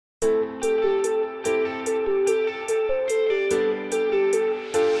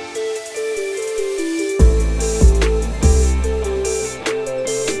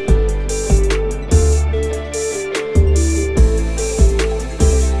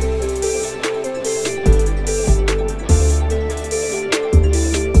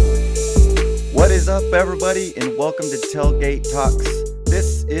up, everybody, and welcome to Tailgate Talks.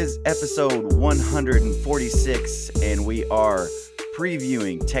 This is episode 146, and we are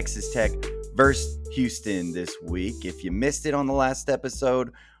previewing Texas Tech versus Houston this week. If you missed it on the last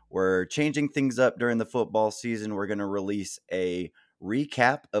episode, we're changing things up during the football season. We're going to release a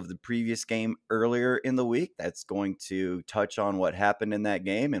recap of the previous game earlier in the week. That's going to touch on what happened in that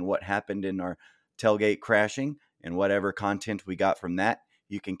game and what happened in our tailgate crashing and whatever content we got from that.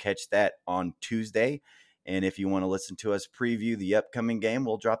 You can catch that on Tuesday. And if you want to listen to us preview the upcoming game,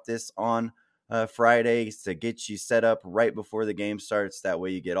 we'll drop this on Friday to get you set up right before the game starts. That way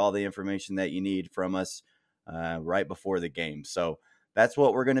you get all the information that you need from us right before the game. So that's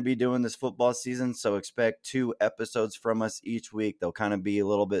what we're going to be doing this football season. So expect 2 episodes from us each week. They'll kind of be a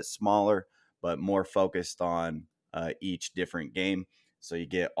little bit smaller, but more focused on each different game. So you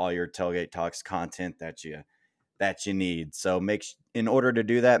get all your Tailgate Talks content that you need. So in order to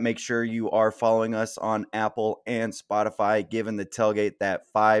do that, make sure you are following us on Apple and Spotify, giving the Tailgate that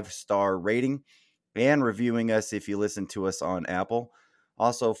 5-star rating and reviewing us if you listen to us on Apple.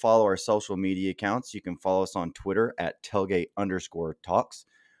 Also follow our social media accounts. You can follow us on Twitter at tailgate_talks.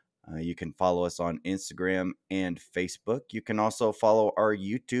 You can follow us on Instagram and Facebook. You can also follow our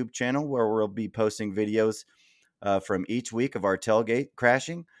YouTube channel where we'll be posting videos from each week of our tailgate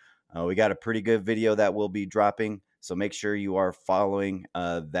crashing. We got a pretty good video that will be dropping, so make sure you are following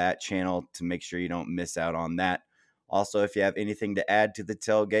that channel to make sure you don't miss out on that. Also, if you have anything to add to the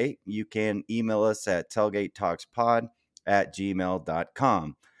tailgate, you can email us at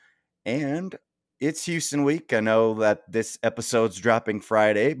tailgatetalkspod@gmail.com. And it's Houston week. I know that this episode's dropping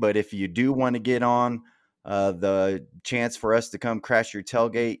Friday, but if you do want to get on the chance for us to come crash your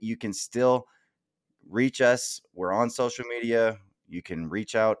tailgate, you can still reach us. We're on social media. You can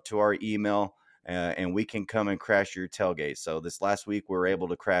reach out to our email and we can come and crash your tailgate. So this last week, we were able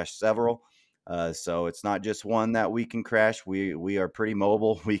to crash several. So it's not just one that we can crash. We are pretty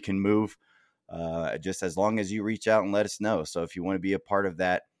mobile. We can move just as long as you reach out and let us know. So if you want to be a part of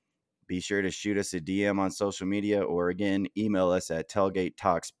that, be sure to shoot us a DM on social media or again, email us at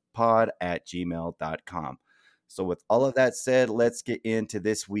tailgatetalkspod@gmail.com. So with all of that said, let's get into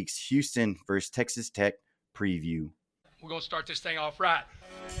this week's Houston versus Texas Tech preview. We're going to start this thing off right.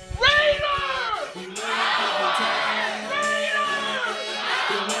 Raiders!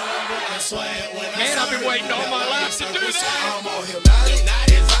 Man, I've been waiting all my life to do that.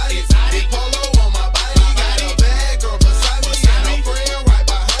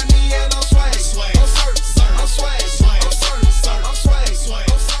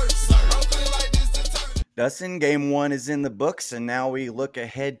 Dustin, game 1 is in the books, and now we look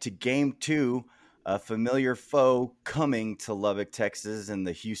ahead to game 2. A familiar foe coming to Lubbock, Texas, and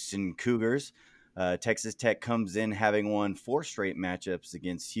the Houston Cougars. Texas Tech comes in having won 4 straight matchups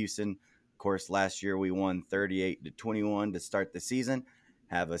against Houston. Of course, last year we won 38-21 to start the season.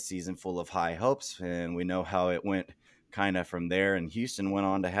 Have a season full of high hopes, and we know how it went kind of from there. And Houston went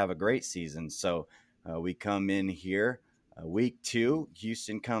on to have a great season. So we come in here week 2.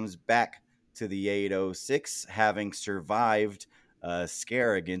 Houston comes back to the 806, having survived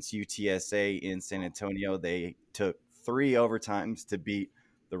scare against UTSA in San Antonio. They took 3 overtimes to beat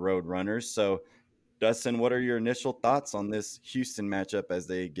the Roadrunners. So, Dustin, what are your initial thoughts on this Houston matchup as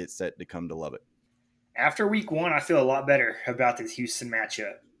they get set to come to Lubbock? After week 1, I feel a lot better about this Houston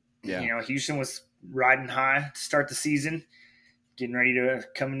matchup. Yeah. You know, Houston was riding high to start the season, getting ready to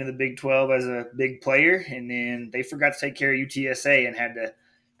come into the Big 12 as a big player, and then they forgot to take care of UTSA and had to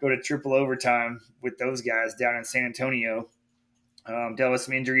go to triple overtime with those guys down in San Antonio. Dealt with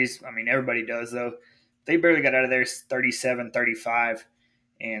some injuries. I mean, everybody does, though. They barely got out of there 37-35.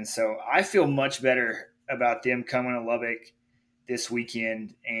 And so I feel much better about them coming to Lubbock this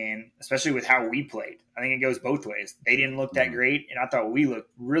weekend, and especially with how we played. I think it goes both ways. They didn't look that great, and I thought we looked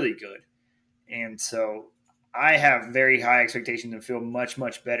really good. And so I have very high expectations and feel much,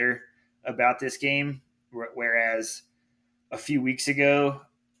 much better about this game, whereas a few weeks ago,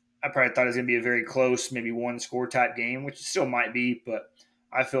 I probably thought it was going to be a very close, maybe 1-score type game, which it still might be, but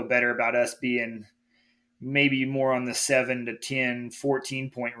I feel better about us being maybe more on the 7 to 10,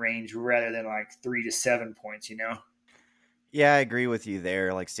 14-point range rather than like 3 to 7 points, you know? Yeah, I agree with you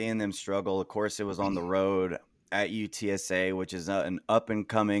there. Like seeing them struggle. Of course, it was on the road at UTSA, which is an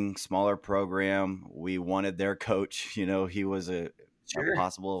up-and-coming, smaller program. We wanted their coach. You know, he was a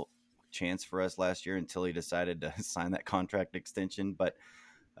possible chance for us last year until he decided to sign that contract extension. But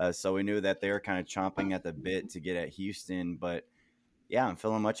so we knew that they were kind of chomping at the bit to get at Houston. But yeah, I'm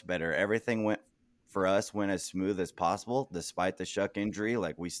feeling much better. Everything went as smooth as possible, despite the Shuck injury.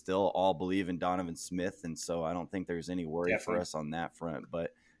 Like we still all believe in Donovan Smith. And so I don't think there's any worry for us on that front.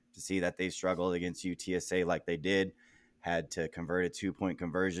 But to see that they struggled against UTSA like they did, had to convert a 2-point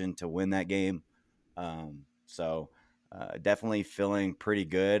conversion to win that game. Definitely feeling pretty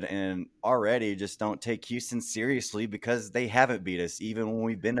good, and already just don't take Houston seriously because they haven't beat us even when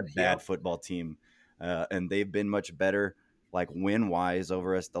we've been a bad football team, and they've been much better like win wise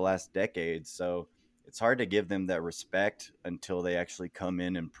over us the last decade. So it's hard to give them that respect until they actually come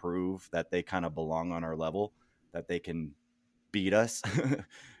in and prove that they kind of belong on our level, that they can beat us.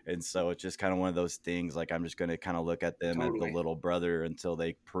 And so it's just kind of one of those things, like I'm just going to kind of look at them as the little brother until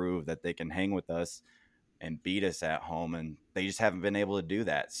they prove that they can hang with us and beat us at home, and they just haven't been able to do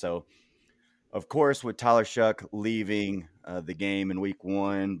that. So of course, with Tyler Shuck leaving the game in week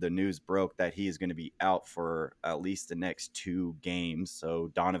 1, the news broke that he is going to be out for at least the next 2 games.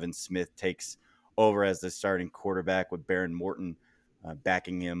 So Donovan Smith takes over as the starting quarterback with Baron Morton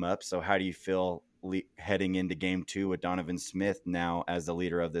backing him up. So how do you feel heading into game 2 with Donovan Smith now as the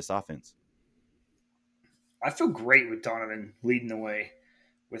leader of this offense? I feel great with Donovan leading the way.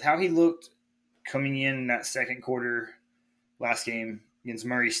 With how he looked coming in that second quarter last game against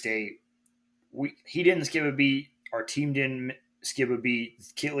Murray State, he didn't skip a beat. Our team didn't skip a beat.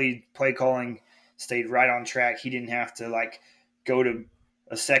 Kitley play calling stayed right on track. He didn't have to go to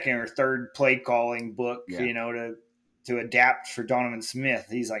a second or third play calling book, to adapt for Donovan Smith.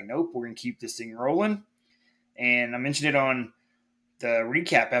 He's like, nope, we're going to keep this thing rolling. And I mentioned it on the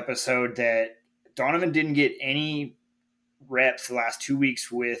recap episode that Donovan didn't get any reps the last 2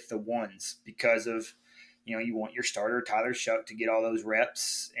 weeks with the ones because of, you want your starter, Tyler Shuck, to get all those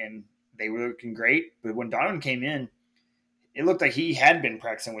reps, and they were looking great. But when Donovan came in, it looked like he had been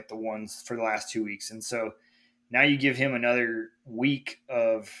practicing with the ones for the last 2 weeks. And so now you give him another week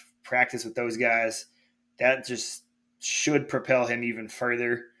of practice with those guys. That just should propel him even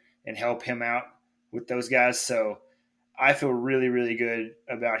further and help him out with those guys. So I feel really, really good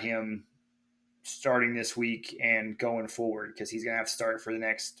about him starting this week and going forward, because he's going to have to start for the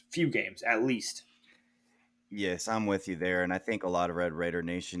next few games at least. Yes, I'm with you there. And I think a lot of Red Raider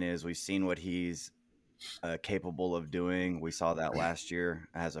Nation is, we've seen what he's capable of doing. We saw that last year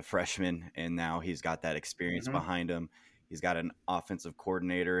as a freshman, and now he's got that experience behind him. He's got an offensive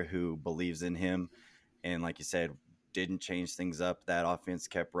coordinator who believes in him. And like you said, didn't change things up. That offense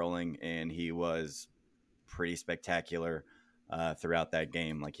kept rolling, and he was pretty spectacular throughout that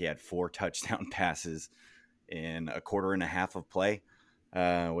game. Like, he had 4 touchdown passes in a quarter and a half of play,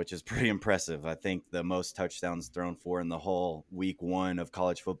 which is pretty impressive. I think the most touchdowns thrown for in the whole week 1 of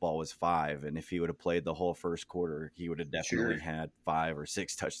college football was 5. And if he would have played the whole first quarter, he would have definitely had 5 or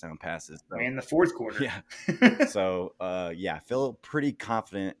 6 touchdown passes. So, and the fourth quarter. Yeah. So, feel pretty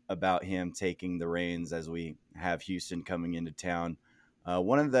confident about him taking the reins as we have Houston coming into town.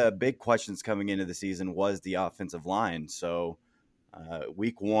 One of the big questions coming into the season was the offensive line. So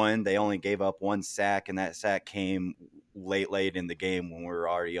week 1, they only gave up 1 sack, and that sack came late in the game when we were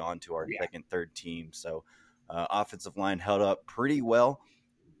already on to our second, third team. So offensive line held up pretty well,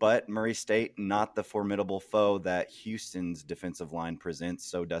 but Murray State, not the formidable foe that Houston's defensive line presents.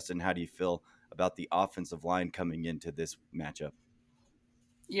 So Dustin, how do you feel about the offensive line coming into this matchup?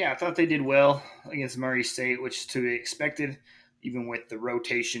 Yeah, I thought they did well against Murray State, which is to be expected, even with the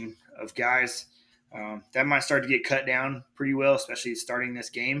rotation of guys. That might start to get cut down pretty well, especially starting this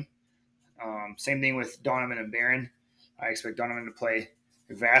game. Same thing with Donovan and Baron. I expect Donovan to play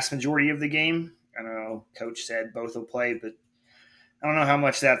the vast majority of the game. I know Coach said both will play, but I don't know how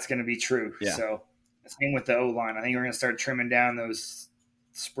much that's going to be true. Yeah. So same with the O-line. I think we're going to start trimming down those,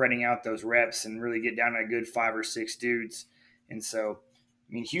 spreading out those reps and really get down to a good 5 or 6 dudes. And so,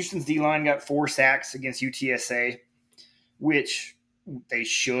 Houston's D-line got 4 sacks against UTSA, which they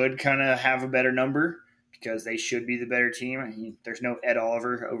should kind of have a better number because they should be the better team. There's no Ed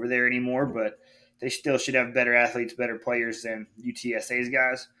Oliver over there anymore, but they still should have better athletes, better players than UTSA's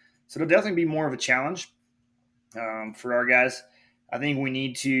guys. So it'll definitely be more of a challenge for our guys. I think we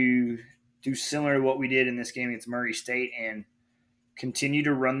need to do similar to what we did in this game against Murray State and continue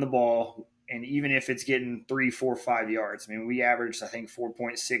to run the ball. And even if it's getting 3, 4, 5 yards, we averaged, I think,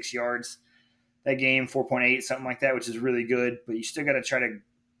 4.6 yards that game, 4.8, something like that, which is really good. But you still got to try to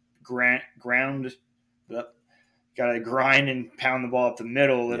grind and pound the ball up the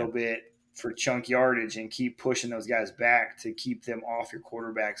middle a little bit for chunk yardage and keep pushing those guys back to keep them off your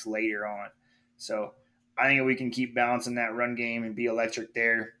quarterbacks later on. So I think if we can keep balancing that run game and be electric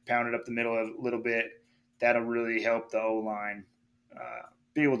there, pound it up the middle a little bit, that'll really help the O-line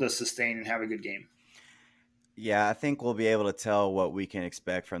be able to sustain and have a good game. Yeah, I think we'll be able to tell what we can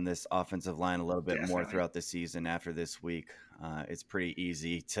expect from this offensive line a little bit more throughout the season after this week. It's pretty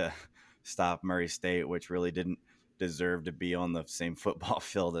easy to stop Murray State, which really didn't deserve to be on the same football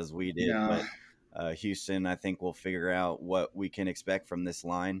field as we did. No. But Houston, I think, will figure out what we can expect from this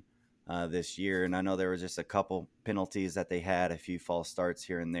line this year. And I know there was just a couple penalties that they had, a few false starts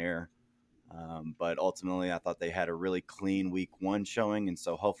here and there. But ultimately, I thought they had a really clean week 1 showing. And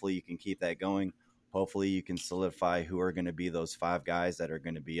so hopefully you can keep that going. Hopefully you can solidify who are going to be those 5 guys that are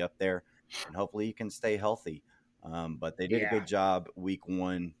going to be up there. And hopefully you can stay healthy. But they did a good job week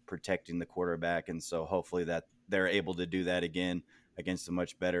 1 protecting the quarterback. And so hopefully that they're able to do that again against a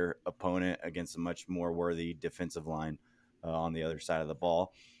much better opponent, against a much more worthy defensive line on the other side of the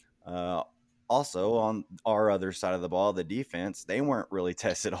ball. Also, on our other side of the ball, the defense, they weren't really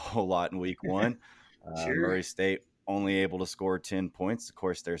tested a whole lot in week 1. Sure. Murray State only able to score 10 points. Of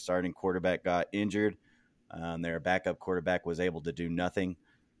course, their starting quarterback got injured. Their backup quarterback was able to do nothing.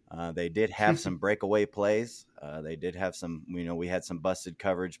 They did have some breakaway plays. They did have some, we had some busted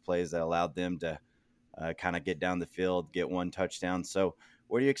coverage plays that allowed them to kind of get down the field, get 1 touchdown. So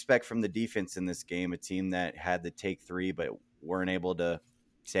what do you expect from the defense in this game? A team that had to take 3 but weren't able to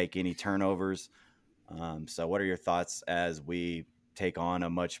take any turnovers. So what are your thoughts as we take on a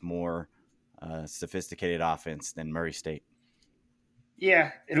much more sophisticated offense than Murray State?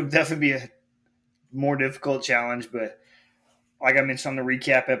 Yeah, it'll definitely be a more difficult challenge, but like I mentioned on the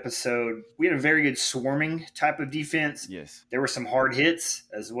recap episode, we had a very good swarming type of defense. Yes. There were some hard hits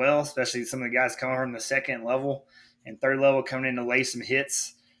as well, especially some of the guys coming from the second level and third level coming in to lay some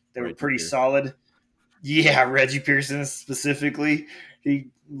hits. They were pretty solid. Yeah, Reggie Pearson specifically.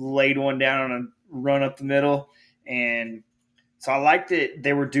 He laid one down on a run up the middle. And so I liked that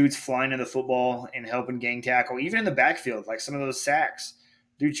there were dudes flying to the football and helping gang tackle, even in the backfield, like some of those sacks.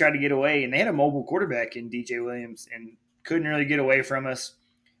 Dude tried to get away, and they had a mobile quarterback in DJ Williams and couldn't really get away from us.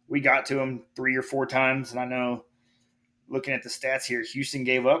 We got to him 3 or 4 times, and I know looking at the stats here, Houston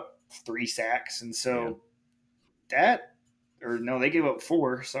gave up 3 sacks. And so they gave up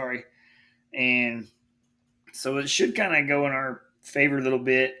 4, sorry. And so it should kind of go in our favor a little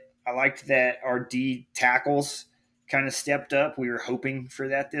bit. I liked that our D tackles kind of stepped up. We were hoping for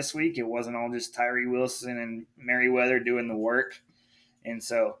that this week. It wasn't all just Tyree Wilson and Merriweather doing the work. And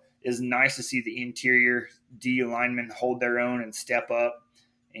so it's nice to see the interior D linemen hold their own and step up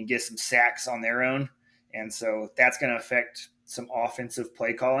and get some sacks on their own. And so that's going to affect some offensive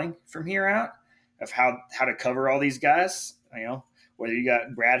play calling from here out of how to cover all these guys. Whether you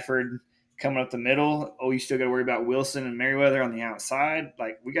got Bradford coming up the middle, you still got to worry about Wilson and Merriweather on the outside.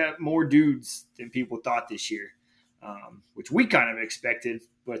 Like, we got more dudes than people thought this year, which we kind of expected,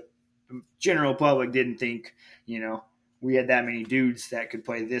 but the general public didn't think, we had that many dudes that could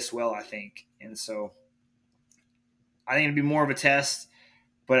play this well, I think. And so I think it'd be more of a test,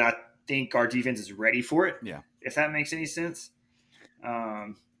 but I think our defense is ready for it. Yeah. If that makes any sense.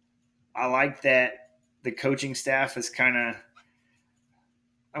 I like that the coaching staff is kind of,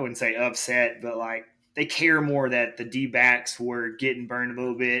 I wouldn't say upset, but like they care more that the D-backs were getting burned a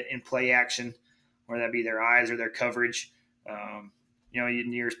little bit in play action, whether that be their eyes or their coverage.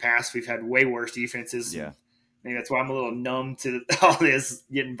 In years past, we've had way worse defenses. Yeah. Maybe that's why I'm a little numb to all this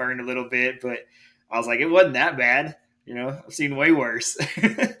getting burned a little bit, but I was like, it wasn't that bad. I've seen way worse.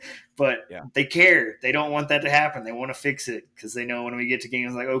 But They care. They don't want that to happen. They want to fix it because they know when we get to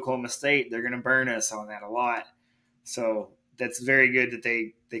games like Oklahoma State, they're going to burn us on that a lot. So that's very good that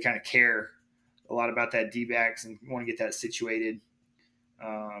they kind of care a lot about that D-backs and want to get that situated.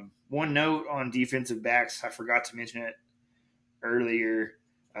 One note on defensive backs, I forgot to mention it earlier.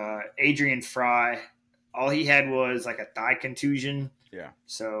 Adrian Fry, all he had was like a thigh contusion. Yeah.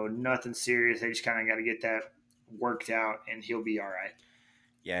 So nothing serious. They just kind of got to get that worked out, and he'll be all right.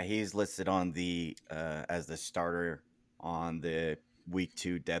 Yeah, he's listed on the as the starter on the week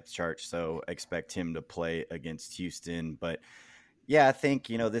 2 depth chart, so expect him to play against Houston. But yeah, I think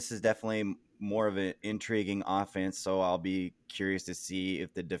this is definitely more of an intriguing offense, so I'll be curious to see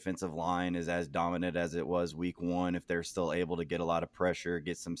if the defensive line is as dominant as it was week 1, if they're still able to get a lot of pressure,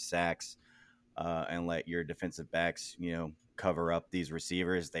 get some sacks, and let your defensive backs cover up these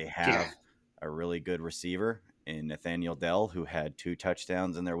receivers. They have a really good receiver in Nathaniel Dell, who had 2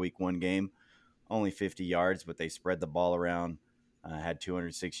 touchdowns in their week 1 game, only 50 yards, but they spread the ball around, had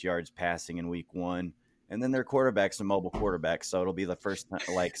 206 yards passing in week 1. And then their quarterback's a mobile quarterback, so it'll be the first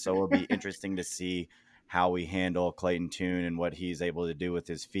so it'll be interesting to see how we handle Clayton Tune and what he's able to do with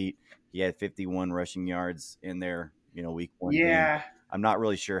his feet. He had 51 rushing yards in their week 1 game. I'm not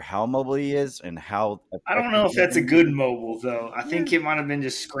really sure how mobile he is and how. I don't know if that's a good mobile, though. I think it might have been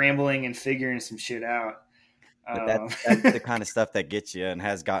just scrambling and figuring some shit out. But that's the kind of stuff that gets you and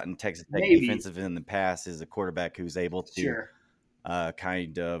has gotten Texas Tech defensive in the past, is a quarterback who's able to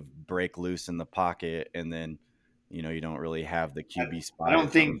kind of break loose in the pocket and then you don't really have the QB spot. I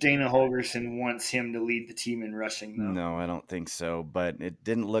don't think Dana Holgorsen wants him to lead the team in rushing, though. No, I don't think so. But it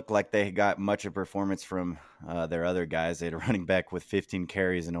didn't look like they got much of performance from their other guys. They had a running back with 15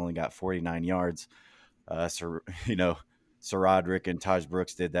 carries and only got 49 yards. So, Roderick and Taj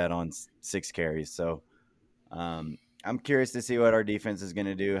Brooks did that on 6 carries. So I'm curious to see what our defense is going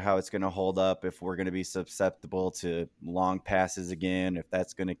to do, how it's going to hold up, if we're going to be susceptible to long passes again, if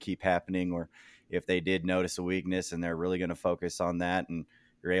that's going to keep happening, or if they did notice a weakness and they're really going to focus on that and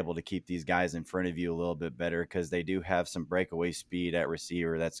you're able to keep these guys in front of you a little bit better, because they do have some breakaway speed at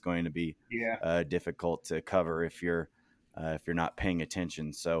receiver that's going to be difficult to cover if you're not paying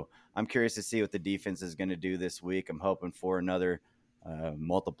attention. So I'm curious to see what the defense is going to do this week. I'm hoping for another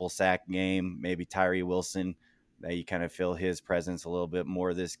multiple sack game, maybe Tyree Wilson. That you kind of feel his presence a little bit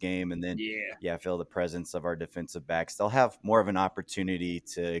more this game. And then, feel the presence of our defensive backs. They'll have more of an opportunity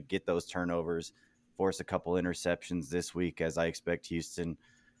to get those turnovers, force a couple interceptions this week, as I expect Houston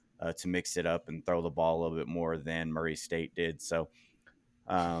to mix it up and throw the ball a little bit more than Murray State did. So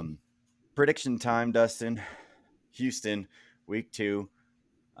prediction time, Dustin. Houston, week 2.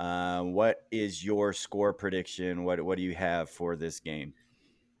 What is your score prediction? What do you have for this game?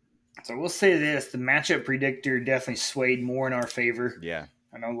 So we'll say this, the matchup predictor definitely swayed more in our favor. Yeah.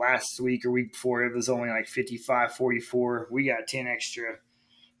 I know last week or week before it was only like 55-44. We got 10 extra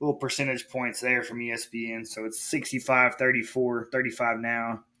little percentage points there from ESPN. So it's 65-34, 35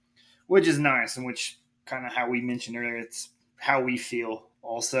 now, which is nice, and which kind of how we mentioned earlier, it's how we feel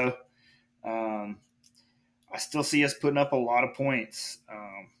also. I still see us putting up a lot of points.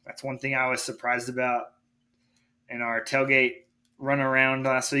 That's one thing I was surprised about in our tailgate run around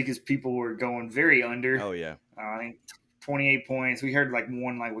last week, is people were going very under. Oh, yeah. I think 28 points. We heard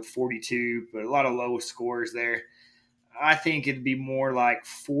one with 42, but a lot of low scores there. I think it'd be more like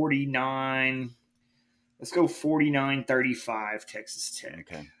 49. Let's go 49-35 Texas Tech.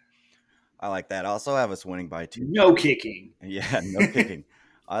 Okay. I like that. I also have us winning by 2. No kicking. Yeah, no kicking.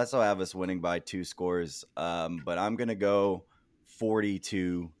 I also have us winning by 2 scores, but I'm going to go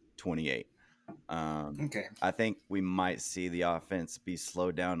 40-28. Okay. I think we might see the offense be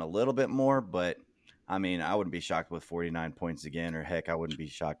slowed down a little bit more, but I mean, I wouldn't be shocked with 49 points again, or heck, I wouldn't be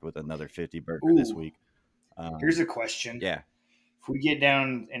shocked with another 50 burger this week. Here's a question. Yeah. If we get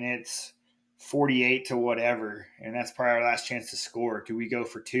down and it's 48 to whatever, and that's probably our last chance to score, do we go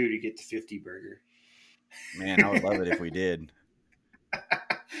for 2 to get the 50 burger? Man, I would love it if we did.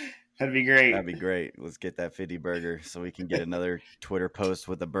 That'd be great. That'd be great. Let's get that 50 burger so we can get another Twitter post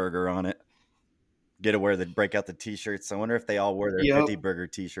with a burger on it. Get to break out the t-shirts. I wonder if they all wore their 50 burger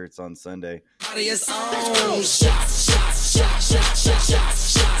t-shirts on Sunday.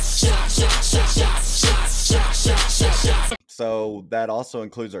 So that also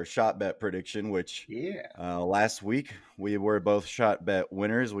includes our shot bet prediction, which last week we were both shot bet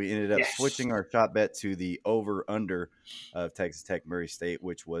winners. We ended up switching our shot bet to the over-under of Texas Tech Murray State,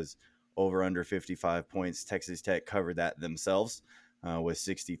 which was over under 55 points. Texas Tech covered that themselves with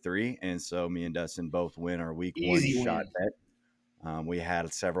 63. And so me and Dustin both win our week 1 shot bet. We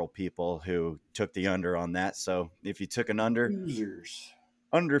had several people who took the under on that. So if you took an under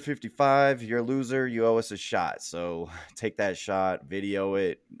 55, you're a loser. You owe us a shot. So take that shot, video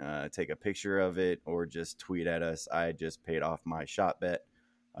it, take a picture of it, or just tweet at us. I just paid off my shot bet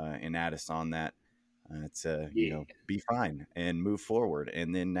and add us on that to be fine and move forward.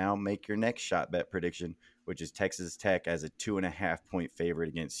 And then now make your next shot bet prediction, which is Texas Tech as a 2.5 point favorite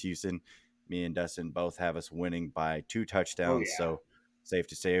against Houston. Me and Dustin both have us winning by 2 touchdowns. So safe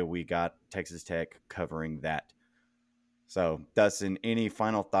to say we got Texas Tech covering that. So, Dustin, any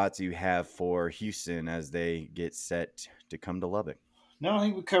final thoughts you have for Houston as they get set to come to Lubbock? No, I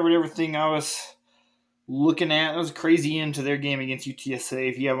think we covered everything I was looking at. I was crazy into their game against UTSA.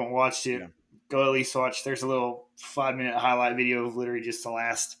 If you haven't watched it, go at least watch. There's a little 5-minute highlight video of literally just the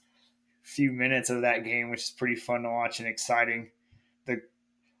last few minutes of that game, which is pretty fun to watch and exciting.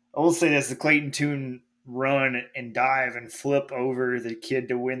 I will say this, the Clayton Tune run and dive and flip over the kid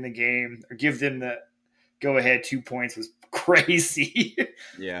to win the game or give them the go-ahead 2 points was crazy.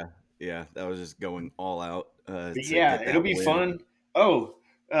 Yeah, that was just going all out. It'll be fun. I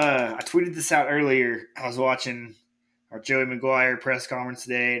tweeted this out earlier. I was watching our Joey McGuire press conference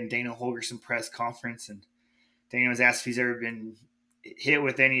today and Dana Holgorsen press conference, and Dana was asked if he's ever been hit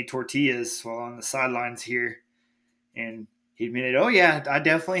with any tortillas while on the sidelines here, and he admitted, "Oh yeah, I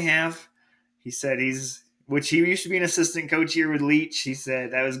definitely have." He said he used to be an assistant coach here with Leach. He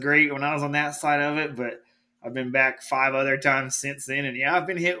said that was great when I was on that side of it, but I've been back 5 other times since then, and I've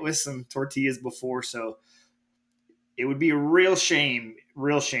been hit with some tortillas before, so it would be a real shame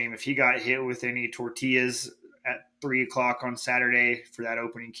if he got hit with any tortillas at 3:00 on Saturday for that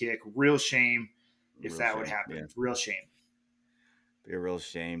opening kick. Real shame if Real that would shame, happen. yeah. Real shame. Be a real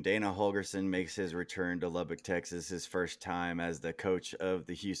shame. Dana Holgerson makes his return to Lubbock, Texas, his first time as the coach of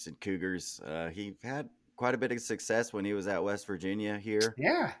the Houston Cougars. He had quite a bit of success when he was at West Virginia here.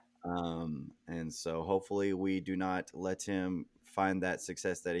 Yeah. And so hopefully we do not let him find that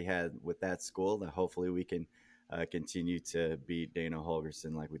success that he had with that school. That hopefully we can continue to beat Dana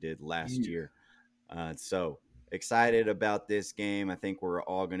Holgerson like we did last year. So excited about this game. I think we're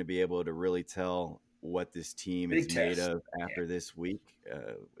all going to be able to really tell what this team Big is made test. of after this week.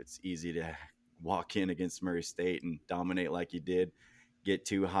 It's easy to walk in against Murray State and dominate like you did, get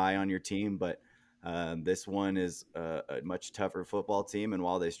too high on your team, but this one is a much tougher football team, and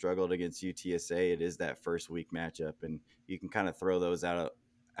while they struggled against UTSA, it is that first week matchup, and you can kind of throw those out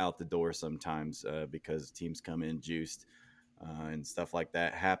the door sometimes because teams come in juiced and stuff like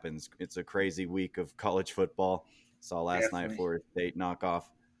that happens. It's a crazy week of college football. Saw last night Florida State knock off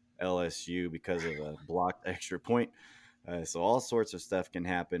LSU because of a blocked extra point. So all sorts of stuff can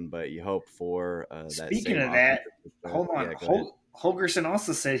happen, but you hope for that. Speaking of that, hold on. Yeah, Holgerson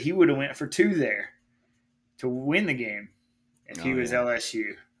also said he would have went for 2 there to win the game if he was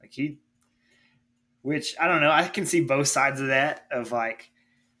LSU. Which I don't know. I can see both sides of that.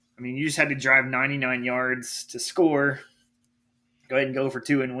 You just had to drive 99 yards to score. Go ahead and go for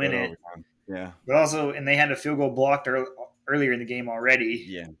 2 and win it. Yeah. But also, and they had a field goal blocked earlier in the game already.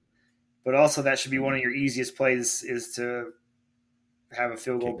 Yeah. But also, that should be one of your easiest plays is to have a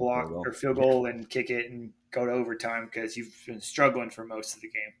field goal block or field goal and kick it and go to overtime because you've been struggling for most of the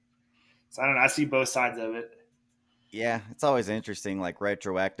game. So I don't know. I see both sides of it. Yeah, it's always interesting, like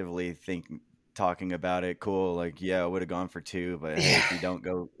retroactively talking about it. Cool, I would have gone for 2, but hey,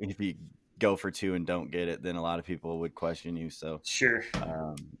 if you go for 2 and don't get it, then a lot of people would question you. So sure,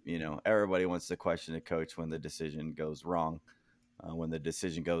 everybody wants to question the coach when the decision goes wrong. When the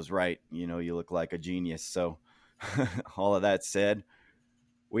decision goes right, you look like a genius. So all of that said,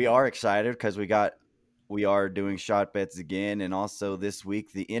 we are excited because we are doing shot bets again. And also this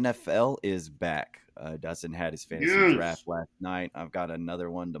week, the NFL is back. Dustin had his fantasy draft last night. I've got another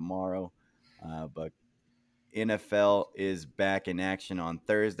one tomorrow. But NFL is back in action on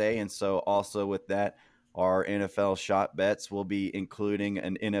Thursday. And so also with that, our NFL shot bets will be including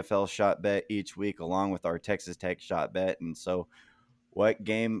an NFL shot bet each week along with our Texas Tech shot bet. And so what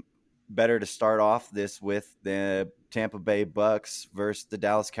game better to start off this with the Tampa Bay Bucks versus the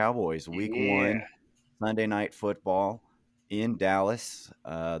Dallas Cowboys? Week 1, Sunday Night Football in Dallas.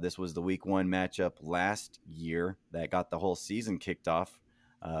 This was the Week 1 matchup last year that got the whole season kicked off,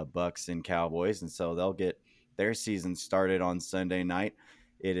 Bucks and Cowboys. And so they'll get their season started on Sunday night.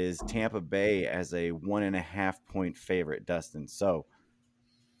 It is Tampa Bay as a 1.5 point favorite, Dustin. So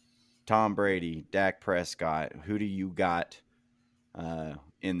Tom Brady, Dak Prescott, who do you got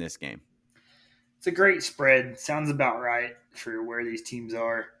in this game? It's a great spread. Sounds about right for where these teams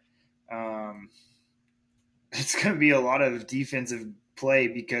are. It's going to be a lot of defensive play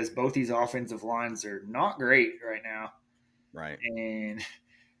because both these offensive lines are not great right now. Right. And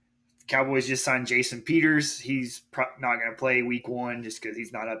Cowboys just signed Jason Peters. He's not going to play week 1 just because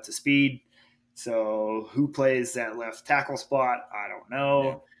he's not up to speed. So who plays that left tackle spot? I don't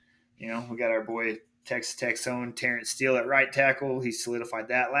know. Yeah. We got our boy Texas Tech's own Terrence Steele at right tackle. He solidified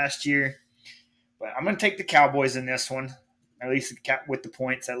that last year. But I'm going to take the Cowboys in this one, at least with the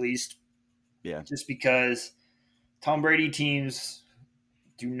points at least. Yeah. Just because Tom Brady teams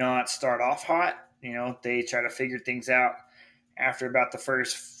do not start off hot. They try to figure things out after about the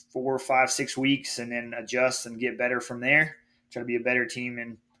first 4, 5, 6 weeks and then adjust and get better from there. Try to be a better team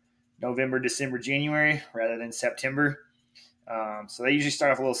in November, December, January rather than September. So they usually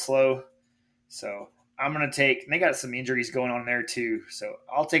start off a little slow. So I'm going to take – and they got some injuries going on there too. So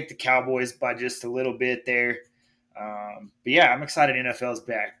I'll take the Cowboys by just a little bit there. But, yeah, I'm excited NFL's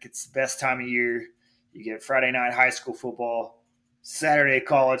back. It's the best time of year. You get Friday night high school football, Saturday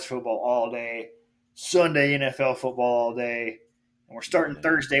college football all day, Sunday NFL football all day. And we're starting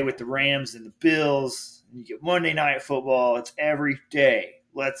Thursday with the Rams and the Bills. And you get Monday night football. It's every day.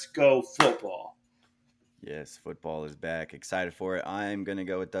 Let's go football. Yes, football is back. Excited for it. I'm going to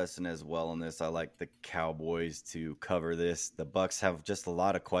go with Dustin as well on this. I like the Cowboys to cover this. The Bucks have just a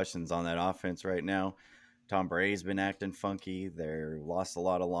lot of questions on that offense right now. Tom Brady's been acting funky. They're lost a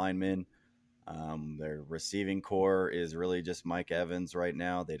lot of linemen. Their receiving core is really just Mike Evans right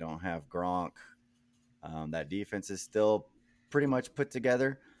now. They don't have Gronk. That defense is still pretty much put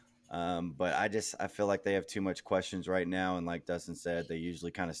together. But I feel like they have too much questions right now. And like Dustin said, they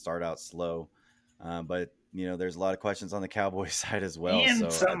usually kind of start out slow. But there's a lot of questions on the Cowboys side as well. And so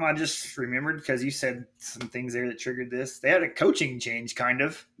something I just remembered because you said some things there that triggered this. They had a coaching change, kind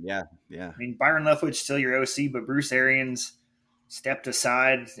of. Yeah. I mean, Byron Leftwich still your OC, but Bruce Arians stepped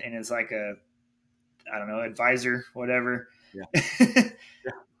aside and is like advisor, whatever. Yeah.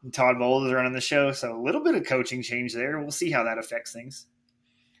 And Todd Bowles is running the show, so a little bit of coaching change there. We'll see how that affects things.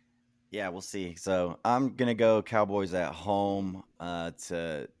 Yeah, we'll see. So I'm gonna go Cowboys at home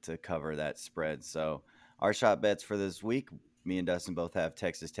to cover that spread. So our shot bets for this week, me and Dustin both have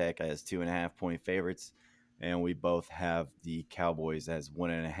Texas Tech as 2.5-point favorites, and we both have the Cowboys as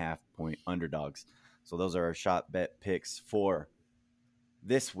 1.5-point underdogs. So those are our shot bet picks for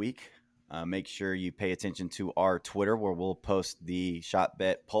this week. Make sure you pay attention to our Twitter where we'll post the shot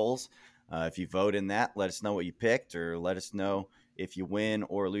bet polls. If you vote in that, let us know what you picked, or let us know if you win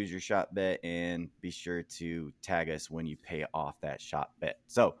or lose your shot bet, and be sure to tag us when you pay off that shot bet.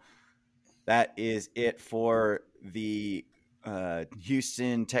 So that is it for the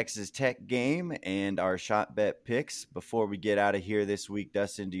Houston Texas Tech game and our shot bet picks. Before we get out of here this week,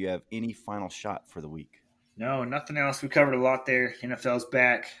 Dustin, do you have any final shot for the week? No, nothing else. We covered a lot there. NFL's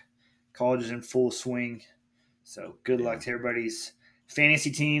back. College is in full swing. So good luck to everybody's fantasy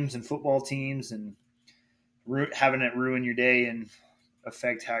teams and football teams, and having it ruin your day and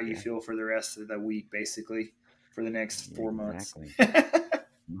affect how you feel for the rest of the week, basically, for the next 4 months.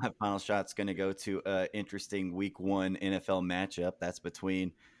 My final shot's going to go to an interesting week 1 NFL matchup. That's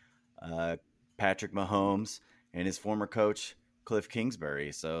between Patrick Mahomes and his former coach, Cliff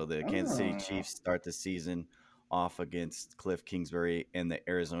Kingsbury. So the Kansas City Chiefs start the season off against Cliff Kingsbury and the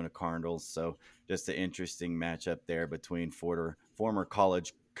Arizona Cardinals. So just an interesting matchup there between former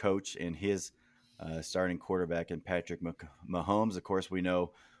college coach and his starting quarterback, and Patrick Mahomes. Of course, we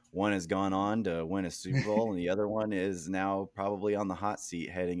know one has gone on to win a Super Bowl, and the other one is now probably on the hot seat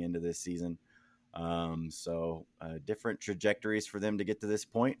heading into this season. So different trajectories for them to get to this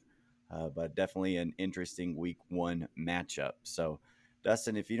point, but definitely an interesting week 1 matchup. So,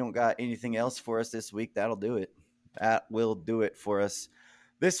 Dustin, if you don't got anything else for us this week, that'll do it. That will do it for us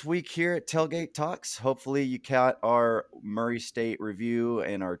this week here at Tailgate Talks. Hopefully you caught our Murray State review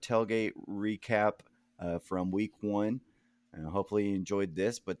and our tailgate recap from week 1. Hopefully you enjoyed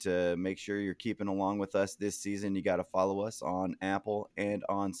this, but to make sure you're keeping along with us this season, you got to follow us on Apple and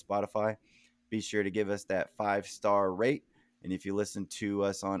on Spotify. Be sure to give us that 5-star rate. And if you listen to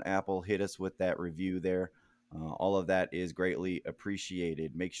us on Apple, hit us with that review there. All of that is greatly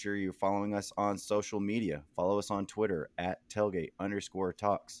appreciated. Make sure you're following us on social media. Follow us on Twitter at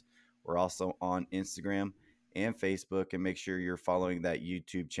tailgate_talks. We're also on Instagram and Facebook, and make sure you're following that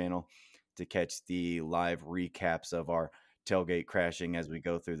YouTube channel to catch the live recaps of our tailgate crashing as we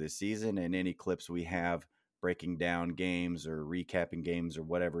go through this season, and any clips we have breaking down games or recapping games or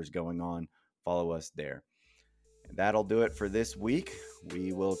whatever's going on. Follow us there. That'll do it for this week.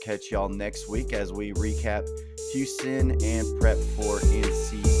 We will catch y'all next week as we recap Houston and prep for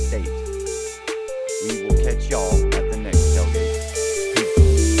NC State.